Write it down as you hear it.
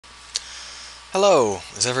Hello,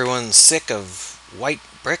 is everyone sick of white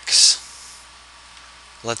bricks?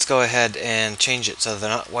 Let's go ahead and change it so they're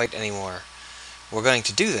not white anymore. We're going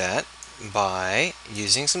to do that by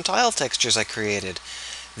using some tile textures I created.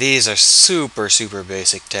 These are super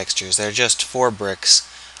basic textures. They're just 4 bricks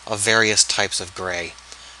of various types of gray.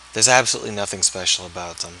 There's absolutely nothing special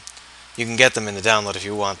about them. You can get them in the download if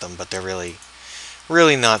you want them, but they're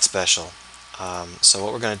really not special. So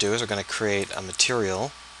what we're going to do is we're going to create a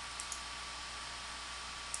material.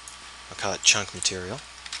 I'll call it chunk material.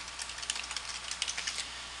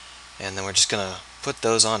 And then we're just going to put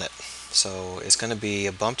those on it. So it's going to be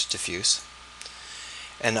a bumped diffuse.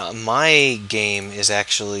 And my game is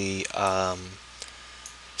actually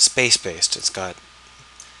space-based. It's got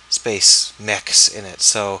space mechs in it.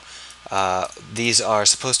 So these are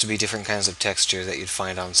supposed to be different kinds of texture that you'd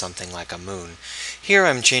find on something like a moon. Here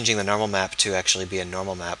I'm changing the normal map to actually be a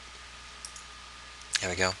normal map. There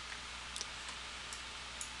we go.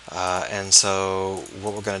 And so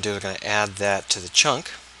what we're going to do is we're going to add that to the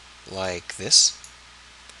chunk like this.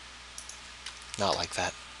 Not like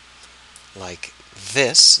that. Like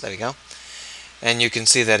this. There we go. And you can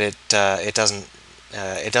see that it doesn't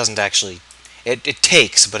actually it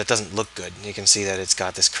takes, but it doesn't look good. You can see that it's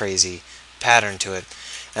got this crazy pattern to it.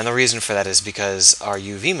 And the reason for that is because our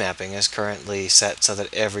UV mapping is currently set so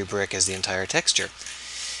that every brick is the entire texture.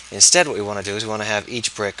 Instead, what we want to do is we want to have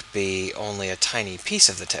each brick be only a tiny piece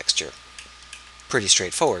of the texture. Pretty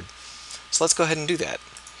straightforward. So let's go ahead and do that.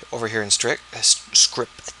 Over here in scripts,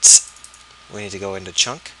 we need to go into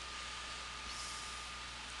chunk.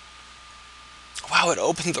 Wow, it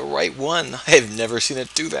opened the right one. I've never seen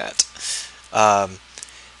it do that.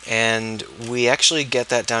 And we actually get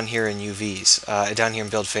that down here in UVs. Down here in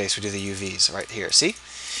build face, we do the UVs right here. See?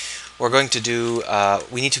 We're going to do,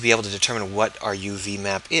 we need to be able to determine what our UV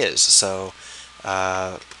map is. So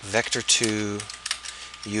vector2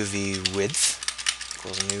 UV width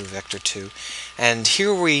equals new vector2. And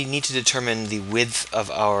here we need to determine the width of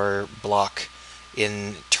our block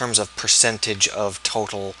in terms of percentage of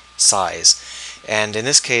total size. And in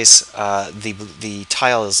this case, the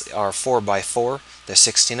tiles are 4 by 4. There's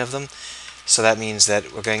 16 of them. So that means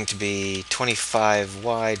that we're going to be 25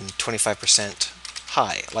 wide and 25%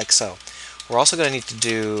 high, like so. We're also going to need to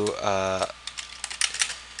do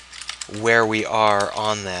where we are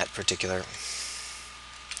on that particular,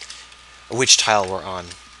 which tile we're on.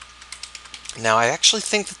 Now I actually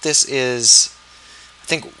think that this is, I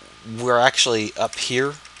think we're actually up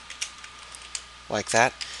here, like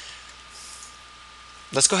that.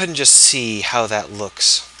 Let's go ahead and just see how that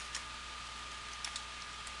looks.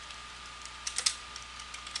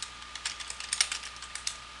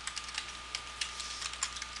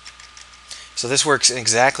 So this works in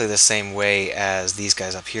exactly the same way as these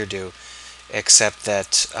guys up here do, except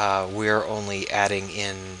that we're only adding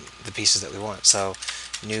in the pieces that we want. So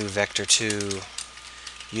new vector2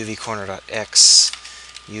 uv corner.x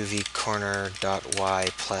uv corner.y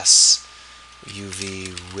plus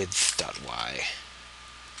uv width.y.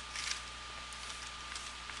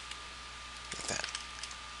 Like that.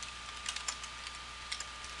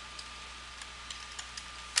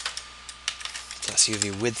 Plus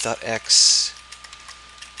uv width.x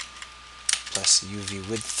plus uv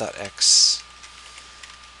width.x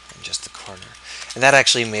and just the corner. And that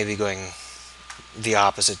actually may be going the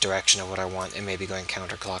opposite direction of what I want. It may be going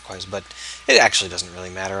counterclockwise, but it actually doesn't really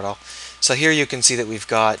matter at all. So here you can see that we've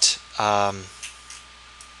got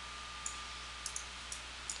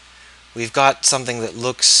something that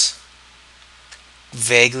looks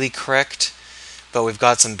vaguely correct, but we've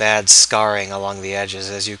got some bad scarring along the edges,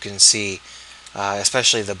 as you can see,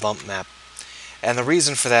 especially the bump map. And the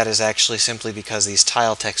reason for that is actually simply because these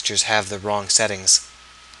tile textures have the wrong settings.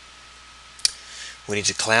 We need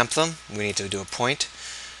to clamp them. We need to do a point.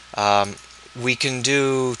 We can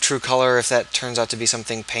do true color if that turns out to be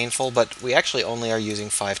something painful, but we actually only are using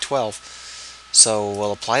 512. So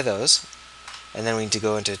we'll apply those. And then we need to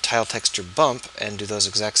go into tile texture bump and do those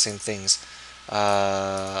exact same things.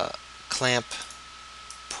 Clamp,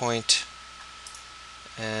 point,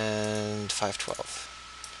 and 512.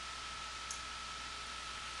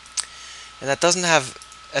 And that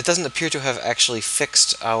doesn't appear to have actually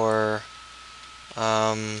fixed our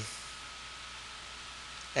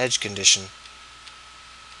edge condition.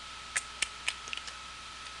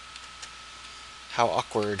 How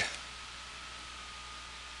awkward.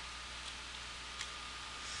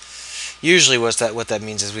 Usually what that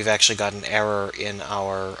means is we've actually got an error in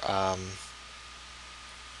our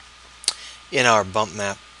bump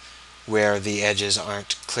map where the edges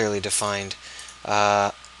aren't clearly defined.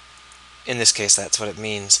 In this case, that's what it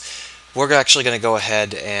means. We're actually going to go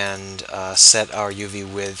ahead and set our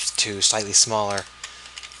UV width to slightly smaller,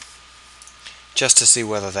 just to see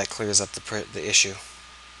whether that clears up the issue.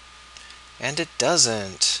 And it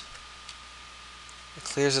doesn't. It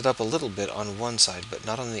clears it up a little bit on one side, but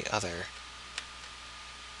not on the other.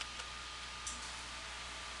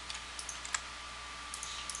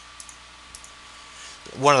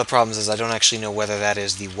 One of the problems is I don't actually know whether that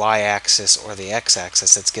is the y-axis or the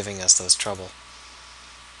x-axis that's giving us those trouble.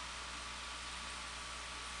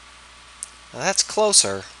 Now that's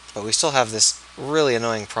closer, but we still have this really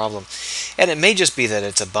annoying problem. And it may just be that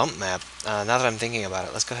it's a bump map. Now that I'm thinking about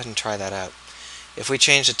it, let's go ahead and try that out. If we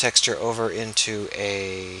change the texture over into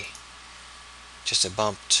just a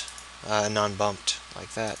bumped, non-bumped,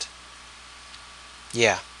 like that.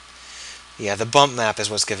 Yeah, the bump map is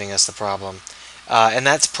what's giving us the problem. And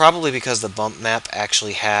that's probably because the bump map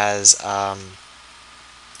actually has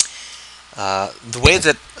the way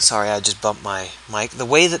that, sorry, I just bumped my mic. The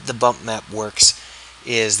way that the bump map works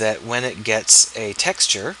is that when it gets a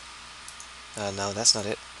texture, no, that's not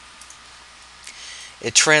it.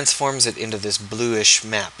 It transforms it into this bluish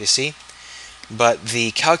map, you see? But the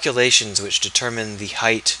calculations which determine the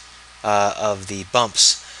height of the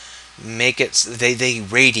bumps make it, they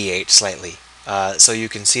radiate slightly. So you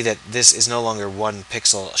can see that this is no longer one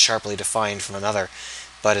pixel sharply defined from another,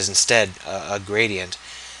 but is instead a gradient.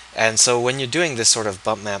 And so when you're doing this sort of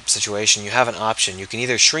bump map situation, you have an option. You can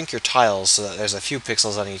either shrink your tiles so that there's a few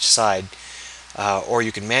pixels on each side, or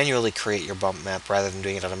you can manually create your bump map rather than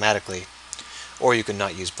doing it automatically, or you can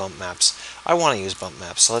not use bump maps. I want to use bump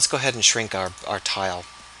maps, so let's go ahead and shrink our tile.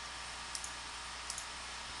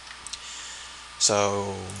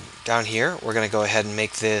 So down here, we're going to go ahead and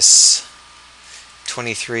make this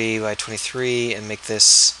 23 by 23 and make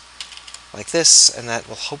this like this, and that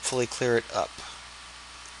will hopefully clear it up.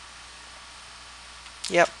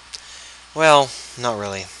 Yep. Well, not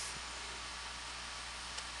really.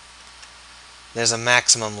 There's a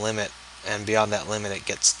maximum limit, and beyond that limit it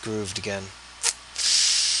gets grooved again.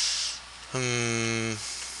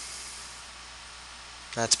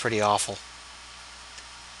 That's pretty awful.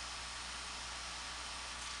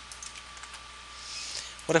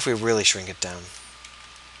 What if we really shrink it down?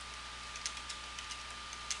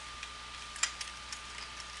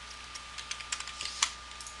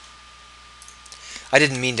 I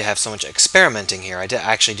didn't mean to have so much experimenting here. I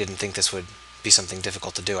actually didn't think this would be something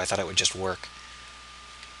difficult to do. I thought it would just work.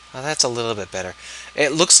 Well, that's a little bit better.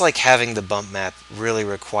 It looks like having the bump map really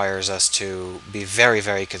requires us to be very,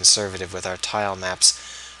 very conservative with our tile maps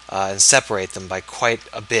and separate them by quite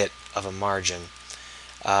a bit of a margin.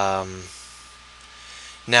 Now,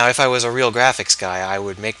 if I was a real graphics guy, I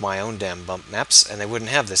would make my own damn bump maps, and they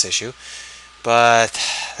wouldn't have this issue. But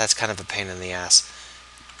that's kind of a pain in the ass.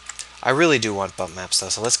 I really do want bump maps, though,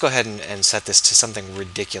 so let's go ahead and set this to something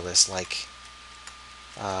ridiculous, like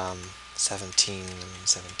 17,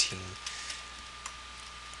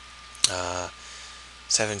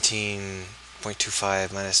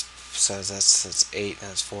 17.25 minus, so that's 8,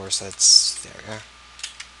 that's 4, so that's, there we are.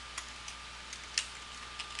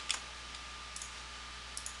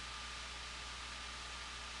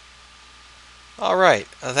 Alright,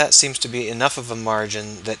 that seems to be enough of a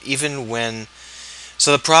margin that even when...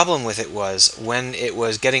 So the problem with it was, when it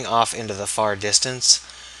was getting off into the far distance,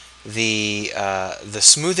 the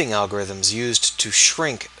smoothing algorithms used to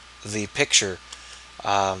shrink the picture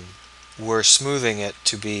were smoothing it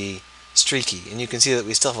to be streaky. And you can see that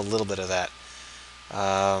we still have a little bit of that.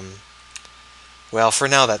 Well, for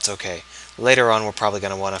now that's okay. Later on we're probably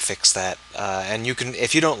going to want to fix that. And you can,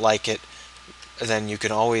 if you don't like it, then you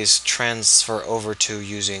can always transfer over to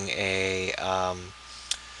using a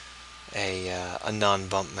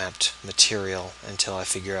non-bump mapped material until I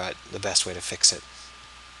figure out the best way to fix it.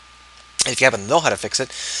 If you happen to know how to fix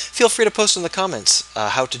it, feel free to post in the comments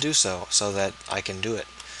how to do so that I can do it.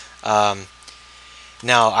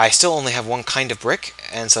 Now, I still only have one kind of brick,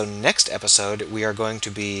 and so next episode we are going to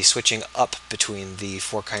be switching up between the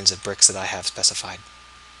 4 kinds of bricks that I have specified.